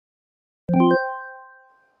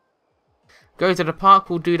Go to the park.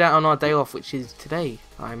 We'll do that on our day off, which is today,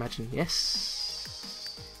 I imagine.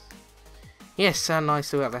 Yes. Yes, and I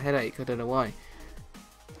still have a headache. I don't know why.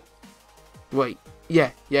 Wait.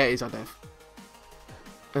 Yeah, it is our day off.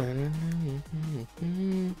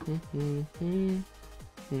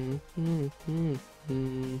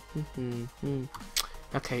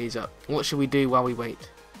 Okay, he's up. What should we do while we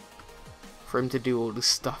wait for him to do all the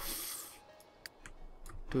stuff?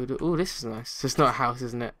 Oh, this is nice. It's not a house,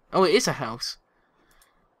 isn't it? Oh, it is a house.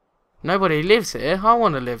 Nobody lives here. I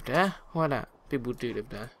want to live there. Why not? People do live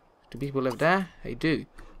there. Do people live there? They do.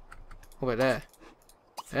 What about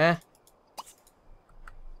there?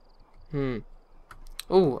 There?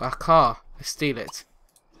 Oh, a car. Let's steal it.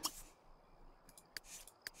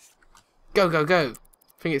 Go, go, go.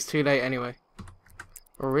 I think it's too late anyway.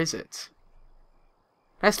 Or is it?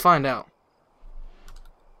 Let's find out.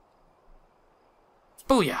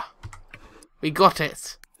 Booyah! We got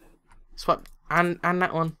it. Swipe. And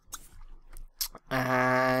that one.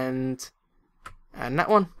 And that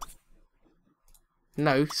one.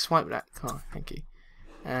 No, swipe that car. Thank you.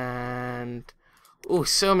 And oh,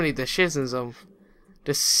 so many decisions on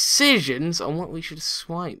what we should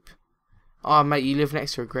swipe. Oh, mate, you live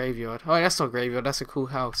next to a graveyard. Oh, that's not a graveyard. That's a cool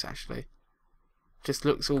house, actually. Just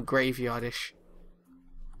looks all graveyardish.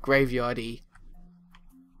 Graveyardy.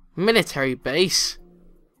 Military base.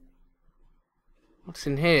 What's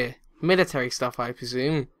in here? Military stuff, I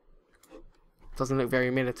presume. Doesn't look very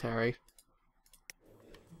military.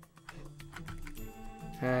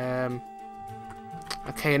 Okay,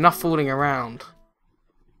 enough fooling around.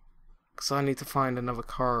 Because I need to find another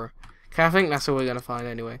car. Okay, I think that's all we're going to find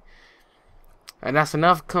anyway. And that's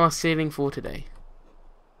enough car stealing for today.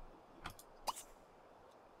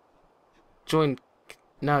 Join.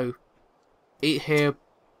 No. Eat here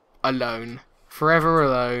alone. Forever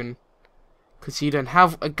alone. Because you don't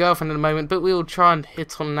have a girlfriend at the moment, but we'll try and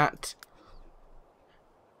hit on that.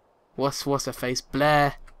 What's her face?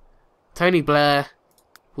 Blair. Tony Blair.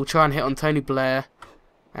 We'll try and hit on Tony Blair.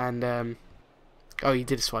 And, oh, you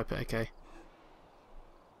did swipe it, okay.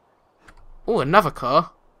 Oh, another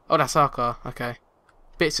car. Oh, that's our car, okay.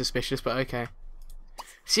 Bit suspicious, but okay.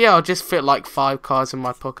 So yeah, I'll just fit like 5 cars in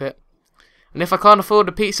my pocket. And if I can't afford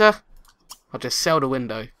the pizza, I'll just sell the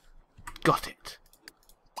window. Got it.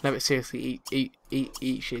 No, but seriously,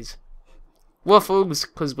 eat shiz. Waffles,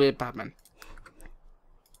 because we're Batman.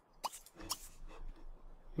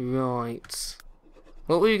 Right.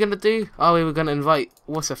 What were we going to do? Oh, we were going to invite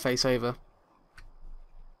What's-Her-Face over.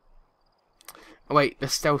 Oh, wait,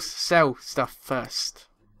 let's sell stuff first.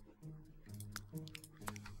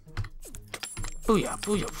 Booyah,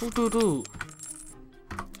 booyah, boo-doo-doo.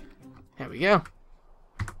 There we go.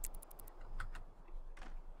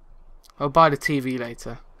 I'll buy the TV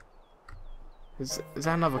later. Is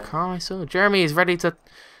that another car I saw? Jeremy is ready to...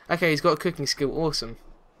 Okay, he's got a cooking skill. Awesome.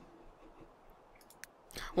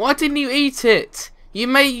 Why didn't you eat it?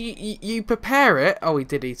 You prepare it. Oh, he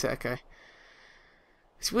did eat it. Okay.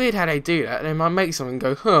 It's weird how they do that. They might make something and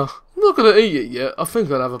go, huh, I'm not going to eat it yet. I think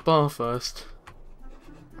I'll have a bar first.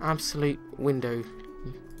 Absolute window.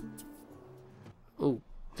 Oh,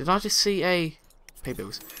 did I just see a... Pay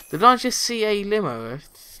bills. Did I just see a limo? I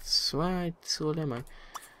swear I saw a limo.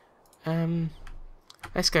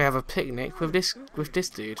 Let's go have a picnic with this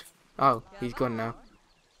dude. Oh, he's gone now.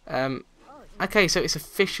 Okay, so it's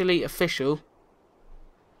officially official.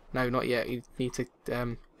 No, not yet. You need to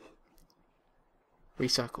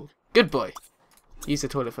recycle. Good boy. Use the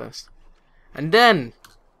toilet first, and then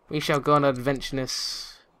we shall go on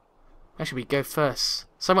adventurous. Where should we go first?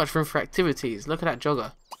 So much room for activities. Look at that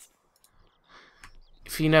jogger.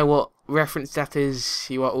 If you know what reference that is,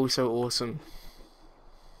 you are also awesome.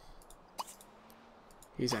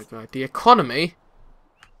 Who's that guy? The economy?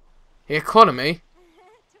 The economy?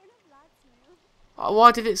 Oh,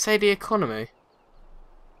 why did it say the economy?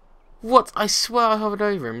 What? I swear I hovered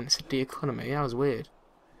over him and it said the economy. That was weird.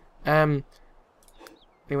 Anyway,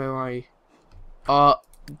 where are you?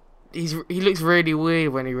 He looks really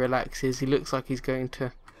weird when he relaxes. He looks like he's going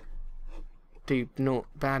to do not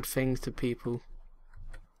bad things to people.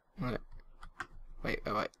 Wait.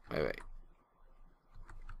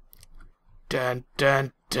 Dun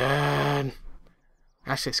dun dun.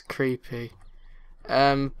 That's just creepy.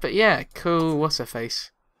 But yeah, cool. What's her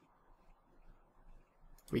face?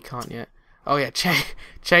 We can't yet. Oh yeah,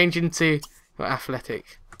 change into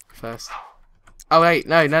athletic first. Oh wait,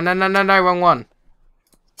 no, wrong one.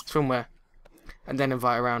 Somewhere, and then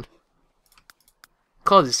invite around.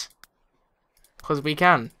 Cause we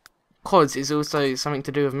can. Cause is also something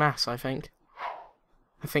to do with maths, I think.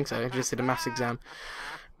 I think so. I just did a maths exam.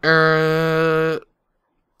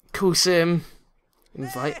 Cool sim.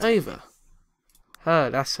 Invite over.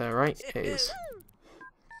 Her, that's her, right? It is.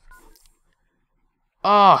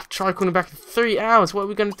 Ah, try calling back in 3 hours. What are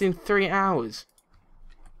we going to do in 3 hours?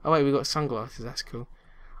 Oh wait, we got sunglasses. That's cool.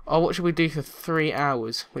 Oh, what should we do for 3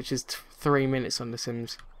 hours? Which is 3 minutes on The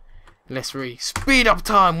Sims. Let's speed up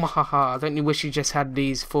time. Wahaha! Don't you wish you just had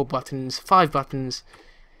these 4 buttons, 5 buttons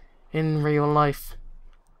in real life,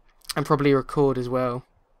 and probably record as well.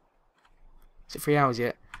 Is it 3 hours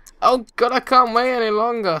yet? Oh god, I can't wait any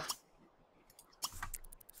longer.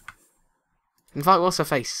 Invite what's her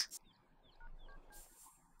face?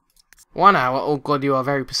 1 hour. Oh god, you are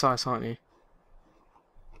very precise, aren't you?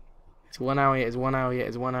 It's 1 hour yet. It's 1 hour yet.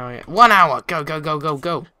 It's 1 hour yet. 1 hour. Go go go go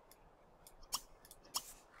go.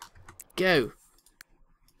 Go.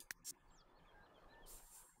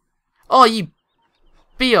 Oh, you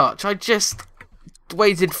biatch. I just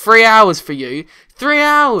waited 3 hours for you. 3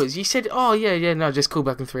 hours. You said, oh, yeah, no, just call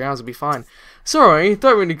back in 3 hours. It'll be fine. Sorry,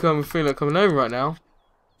 don't really feel like coming over right now.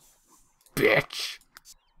 Bitch.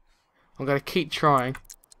 I'm going to keep trying.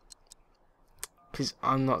 Because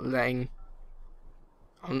I'm not letting...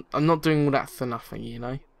 I'm not doing all that for nothing, you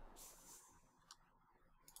know.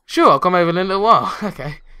 Sure, I'll come over in a little while.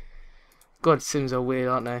 Okay. God, Sims are weird,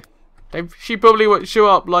 aren't they? She probably won't show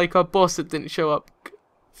up like our boss that didn't show up.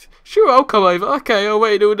 Sure, I'll come over. Okay, I'll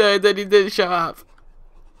wait all day and then he didn't show up.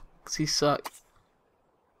 Because he sucked.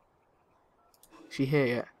 Is she here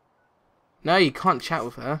yet? No, you can't chat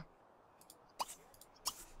with her.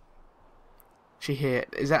 Is she here?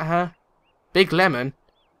 Is that her? Big Lemon?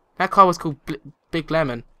 That car was called Big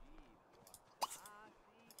Lemon.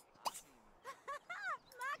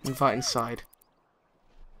 Invite inside.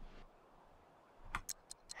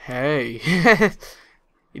 Hey.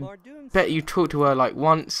 Bet you talked to her like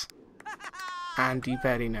once. And you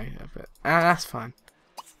barely know her, but that's fine.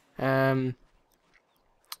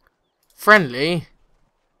 Friendly.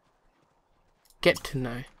 Get to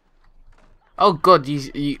know. Oh god,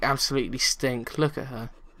 you absolutely stink. Look at her.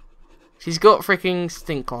 She's got freaking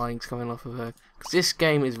stink lines coming off of her. Because this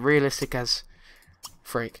game is realistic as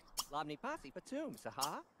freak.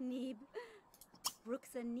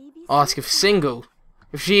 Ask if single.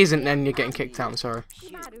 If she isn't, then you're getting kicked out. I'm sorry.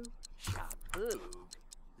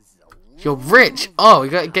 You're rich. Oh,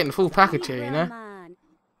 you're getting the full package here, you know.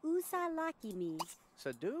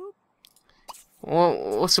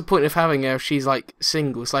 Well, what's the point of having her if she's like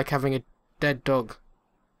single? It's like having a dead dog.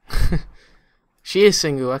 She is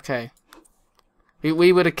single. Okay.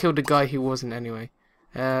 We would have killed the guy who wasn't anyway.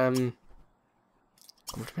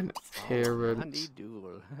 Appearance.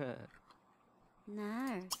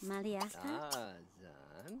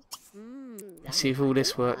 Let's see if all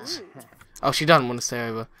this works. Oh, she doesn't want to stay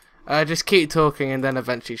over. Just keep talking and then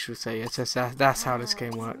eventually she'll say yes. That's how this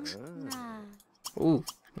game works. Ooh,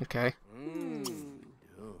 okay.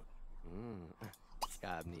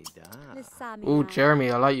 Ooh,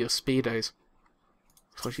 Jeremy, I like your speedos.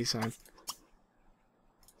 That's what she's saying.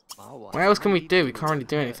 What else can we do? We can't really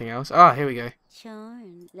do anything else. Ah, here we go.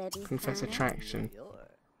 Confess attraction.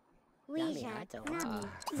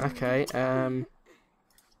 Okay,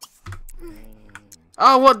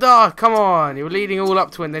 oh, what the? Come on! You were leading all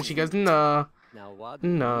up to it and then she goes, no.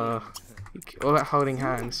 No. What about holding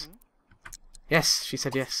hands? Yes, she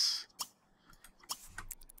said yes.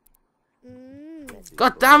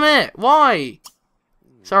 God damn it! Why?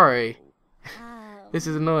 Sorry. This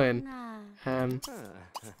is annoying.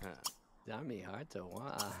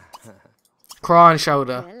 Cry on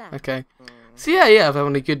shoulder. Okay. So yeah, I'm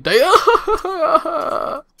having a good day.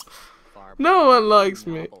 No one likes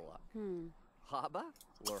me.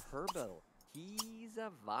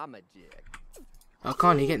 Oh,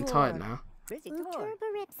 can't you getting tired now?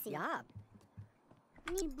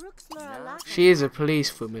 She is a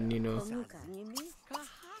policewoman, you know.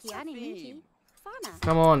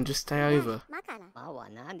 Come on, just stay over.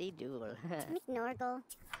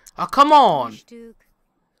 Oh, come on!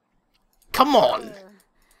 Come on!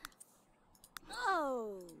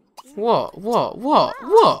 What?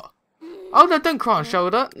 Oh no, don't cry on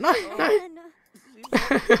shoulder. No.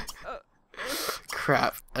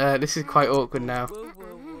 Crap. This is quite awkward now.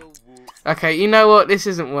 Okay, you know what? This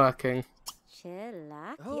isn't working.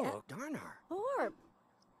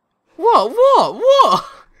 What?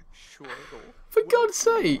 For God's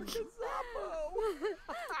sake!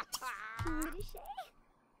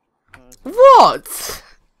 What?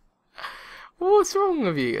 What's wrong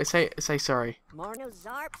with you? Say sorry.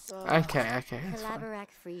 Okay, that's fine.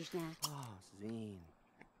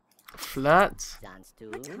 Flirt?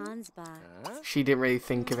 She didn't really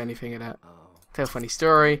think of anything of that. Tell a funny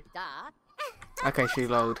story. Okay, she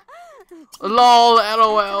lolled. LOL,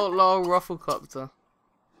 LOL, LOL, Rufflecopter.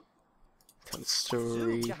 Tell the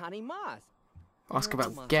story. Ask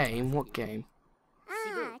about game? What game?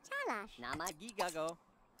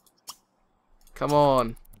 Come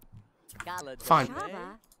on. Fine.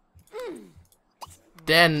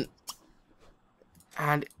 Then.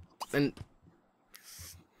 And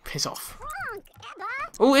piss off.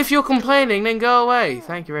 Oh, if you're complaining, then go away.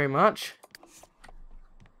 Thank you very much.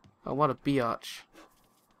 Oh, what a biatch.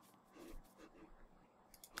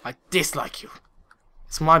 I dislike you.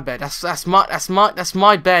 It's my bed. That's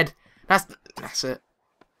my bed. That's it.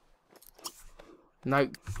 No,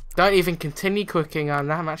 don't even continue cooking. I'm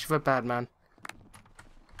that much of a bad man.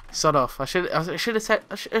 Sod off. I should have said.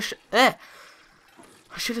 I should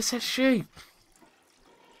have said shoe.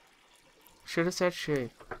 Should have said shoe.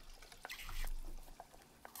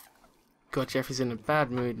 God, Jeffrey's in a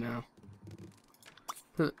bad mood now.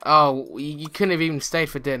 Oh, you couldn't have even stayed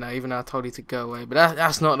for dinner, even though I told you to go away. But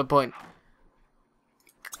that's not the point.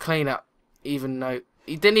 Clean up, even though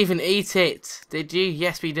you didn't even eat it, did you?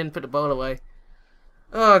 Yes, but you didn't put the bowl away.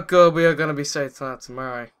 Oh God, we are gonna be so tired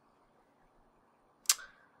tomorrow.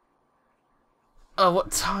 Oh,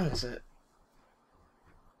 what time is it?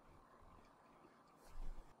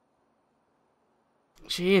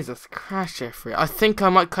 Jesus Christ, Jeffrey. I think I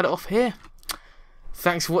might cut it off here.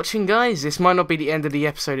 Thanks for watching, guys. This might not be the end of the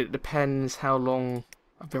episode. It depends how long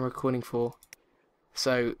I've been recording for.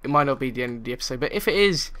 So, it might not be the end of the episode. But if it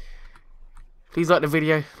is, please like the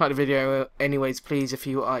video. Like the video anyways, please, if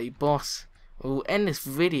you are a boss. We'll end this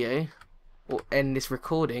video, or end this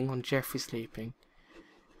recording on Jeffrey sleeping.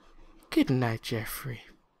 Good night, Jeffrey.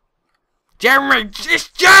 Jeremy! It's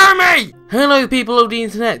Jeremy! Hello, people of the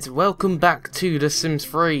internet. Welcome back to The Sims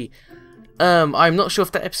 3. I'm not sure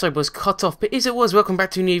if that episode was cut off, but if it was, welcome back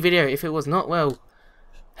to a new video. If it was not, well,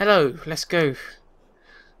 hello. Let's go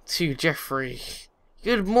to Jeffrey.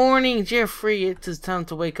 Good morning, Jeffrey. It is time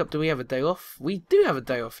to wake up. Do we have a day off? We do have a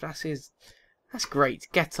day off. That's great.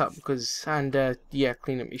 Get up, yeah,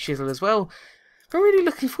 clean up your shizzle as well. I'm really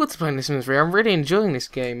looking forward to playing The Sims 3. I'm really enjoying this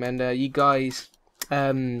game, and you guys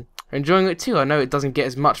are enjoying it too. I know it doesn't get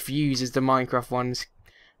as much views as the Minecraft ones,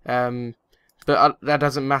 but that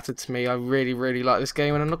doesn't matter to me. I really, really like this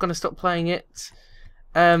game, and I'm not going to stop playing it.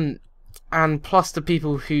 And plus, the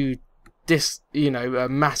people who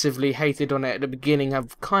massively hated on it at the beginning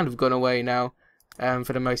have kind of gone away now,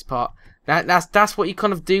 for the most part. That's what you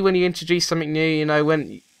kind of do when you introduce something new. You know,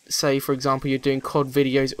 when, say, for example, you're doing COD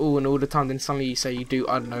videos all the time, then suddenly you say you do,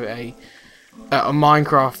 I don't know, a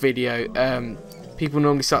Minecraft video. People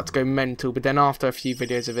normally start to go mental, but then after a few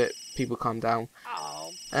videos of it, people calm down.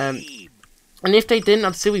 And if they didn't,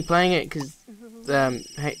 I'd still be playing it, because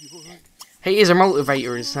haters are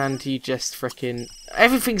motivators, and you just freaking...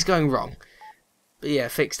 Everything's going wrong. But yeah,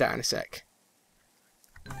 fix that in a sec.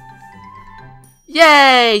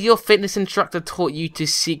 Yay! Your fitness instructor taught you to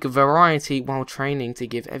seek variety while training to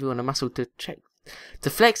give everyone a muscle to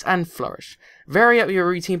flex and flourish. Vary up your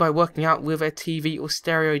routine by working out with a TV or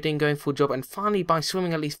stereo, then going for a job, and finally by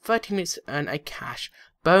swimming at least 30 minutes to earn a cash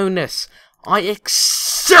bonus. I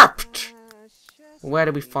accept! Where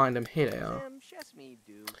do we find them? Here they are.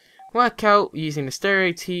 Work out using the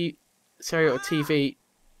stereo or TV,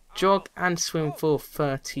 jog and swim for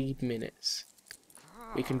 30 minutes.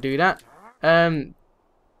 We can do that.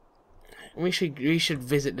 We should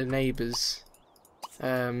visit the neighbours.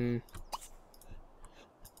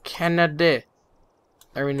 Canada.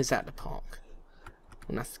 Erin is at the park.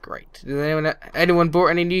 And that's great. Did anyone bought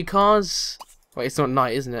any new cars? Wait, it's not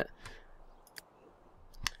night, isn't it?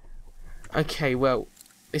 Okay, well,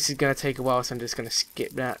 this is gonna take a while, so I'm just gonna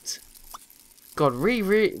skip that. God, we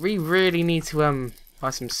really need to buy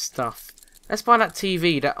some stuff. Let's buy that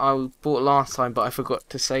TV that I bought last time, but I forgot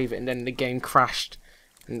to save it, and then the game crashed.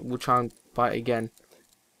 And we'll try and buy it again.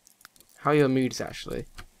 How are your moods, actually?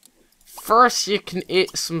 First, you can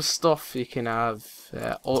eat some stuff. You can have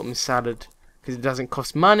autumn salad, because it doesn't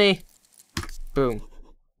cost money. Boom.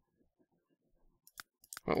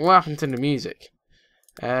 What happened to the music?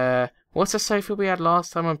 What's the sofa we had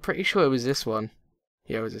last time? I'm pretty sure it was this one.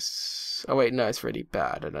 Yeah, it was this. Oh wait, no, it's really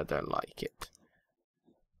bad, and I don't like it.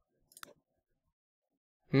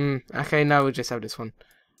 Okay, now we'll just have this one.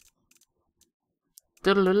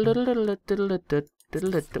 Where's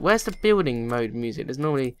the building mode music? There's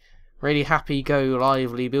normally really happy, go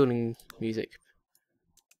lively building music.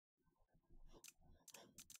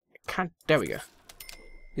 There we go.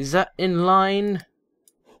 Is that in line?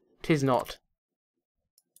 'Tis not.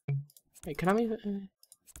 Wait, can I move it?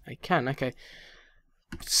 I can, okay.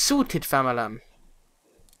 Sorted, famalam.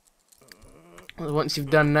 Once you've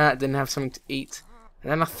done that, then have something to eat.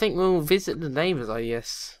 And then I think we'll visit the neighbours, I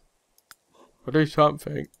guess. Or do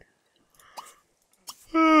something.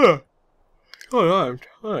 Oh, I'm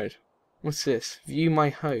tired. What's this? View my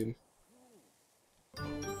home.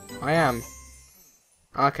 I am.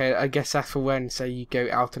 Okay, I guess that's for when, say, you go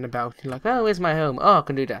out and about. You're like, oh, where's my home? Oh, I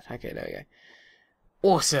can do that. Okay, there we go.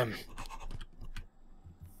 Awesome.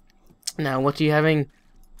 Now, what are you having?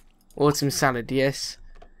 Autumn salad, yes.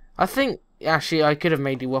 I think, actually, I could have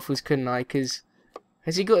made you waffles, couldn't I? Because,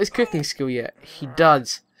 has he got his cooking skill yet? He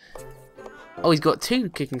does. Oh, he's got 2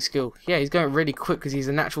 cooking skill. Yeah, he's going really quick because he's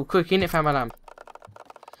a natural cook, innit, Famalam?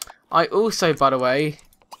 I also, by the way,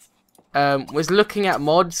 was looking at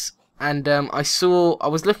mods, and I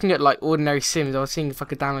was looking at like ordinary Sims. I was seeing if I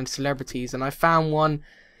could download celebrities, and I found one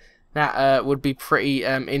that would be pretty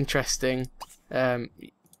interesting. I'm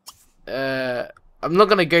not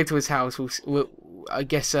gonna go to his house. I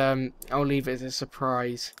guess I'll leave it as a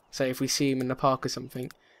surprise. Say if we see him in the park or something.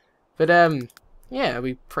 But yeah, it'll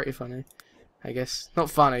be pretty funny. I guess not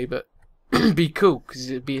funny, but be cool because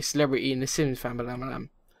it'd be a celebrity in the Sims family.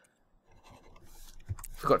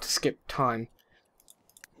 Forgot to skip time.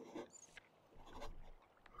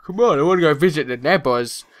 Come on, I want to go visit the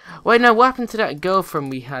neighbours. Wait, no, what happened to that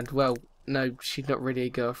girlfriend we had? Well, no, she's not really a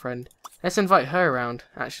girlfriend. Let's invite her around,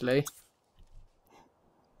 actually.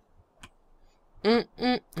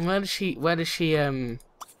 Where does she,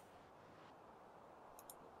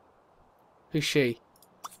 who's she?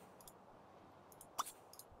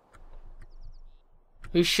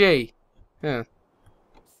 Who's she? Yeah.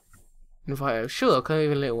 Invite her. Sure, I'll come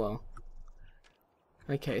over in a little while.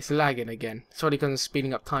 Okay, it's lagging again. Sorry because I'm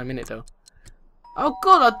speeding up time in it though. Oh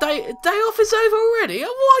god, our day off is over already?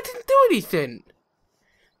 Oh, I didn't do anything.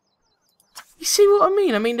 You see what I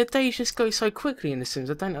mean? I mean, the days just go so quickly in The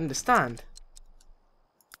Sims, I don't understand.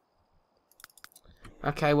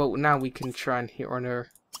 Okay, well, now we can try and hit on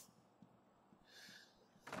her.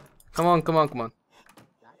 Come on, come on, come on.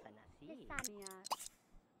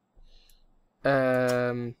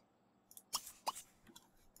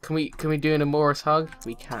 Can we do an Amorous hug?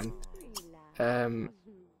 We can. Our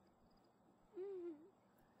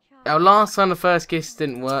last time the first kiss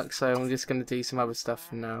didn't work, so I'm just gonna do some other stuff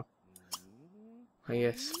for now. Oh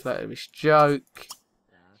yes, flirtatious joke.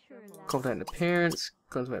 Confident appearance,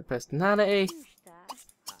 confident personality.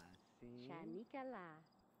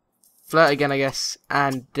 Flirt again, I guess,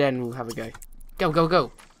 and then we'll have a go. Go, go,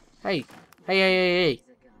 go! Hey, hey, hey, hey, hey!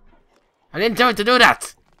 I didn't tell you to do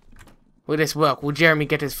that! Will this work? Will Jeremy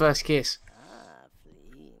get his first kiss?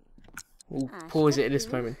 We'll pause it at this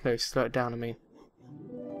moment. No, slow it down, I mean.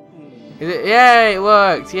 Is it? Yay! It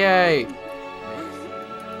worked! Yay!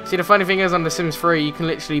 See, the funny thing is, on The Sims 3, you can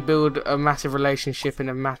literally build a massive relationship in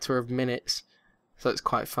a matter of minutes. So it's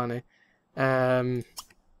quite funny. Do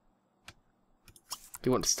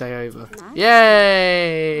you want to stay over?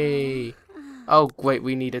 Yay! Oh, wait,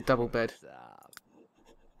 we need a double bed.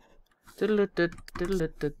 Goodbye!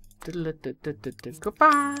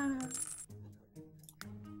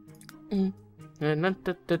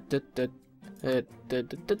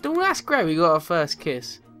 That's great, we got our first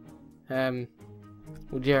kiss. Well,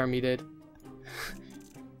 Jeremy did.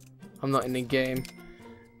 I'm not in the game.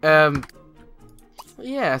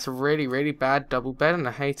 Yeah, it's a really, really bad double bed and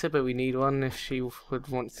I hate it, but we need one if she would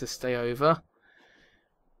want to stay over.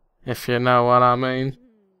 If you know what I mean.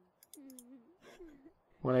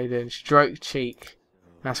 What are they doing? Stroke cheek.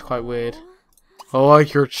 That's quite weird. I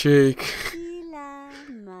like your cheek.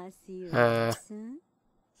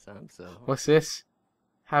 What's this?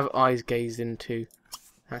 Have eyes gazed into.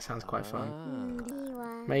 That sounds quite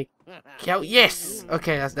fun. Make out. Yes.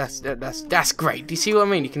 Okay, that's great. Do you see what I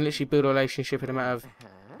mean? You can literally build a relationship in a matter of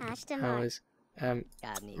hours.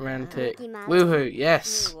 Romantic. Woohoo!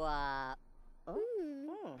 Yes.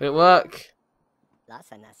 Did it work?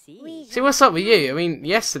 See, what's up with you? I mean,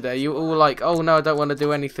 yesterday you were all like, oh no, I don't want to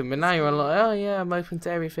do anything, but now you're like, oh yeah, I'm open to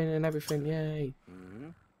everything and everything, yay.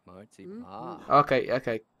 Okay,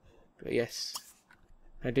 okay. But yes.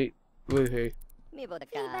 I do. Woohoo.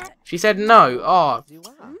 She said no. Oh.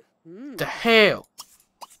 The hell.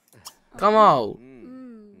 Come on.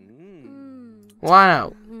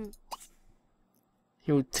 Wow.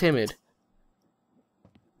 You're timid.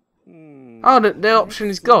 Oh, the option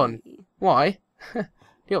is gone. Why?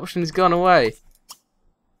 The option has gone away.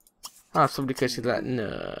 Oh, somebody because she's like,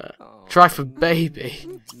 no. Try for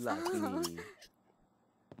baby.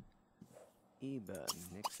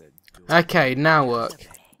 Okay, now work.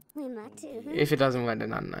 If it doesn't work,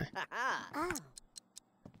 then I don't know.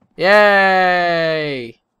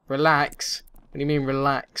 Yay! Relax. What do you mean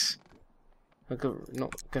relax? I'm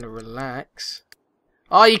not gonna relax.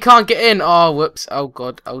 Oh, you can't get in. Oh, whoops. Oh,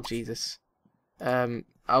 God. Oh, Jesus.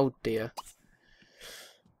 Oh, dear.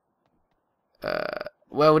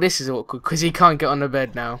 Well, this is awkward because he can't get on the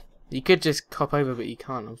bed now. You could just hop over, but you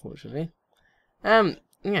can't, unfortunately.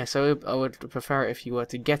 Yeah, so I would prefer it if you were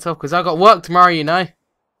to get off, because I got work tomorrow, you know.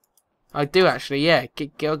 I do, actually, yeah.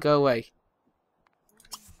 Go away.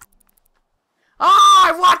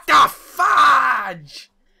 Oh, what the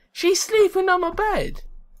fudge? She's sleeping on my bed.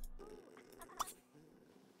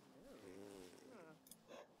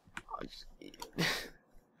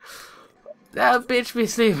 That bitch be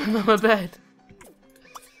sleeping on my bed.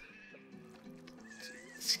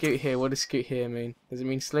 Scoot here. What does scoot here mean? Does it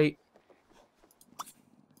mean sleep?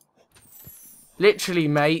 Literally,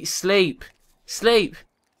 mate. Sleep. Sleep.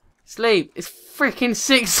 Sleep. It's freaking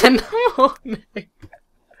 6 in the morning.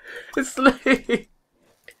 Sleep.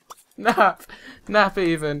 Nap. Nap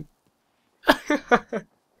even.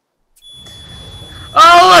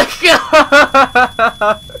 Oh my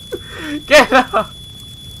god! Get up!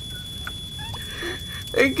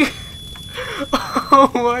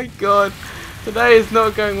 Oh my god. Today is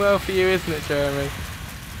not going well for you, isn't it, Jeremy?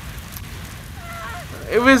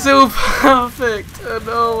 It was all perfect, and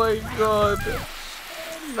oh my god.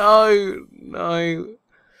 No, no.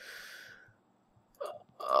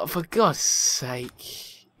 Oh, for God's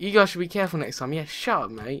sake. You guys should be careful next time. Yeah, shut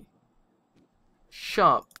up, mate. Shut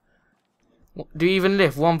up. Do you even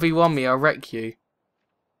live? 1v1 me, I'll wreck you.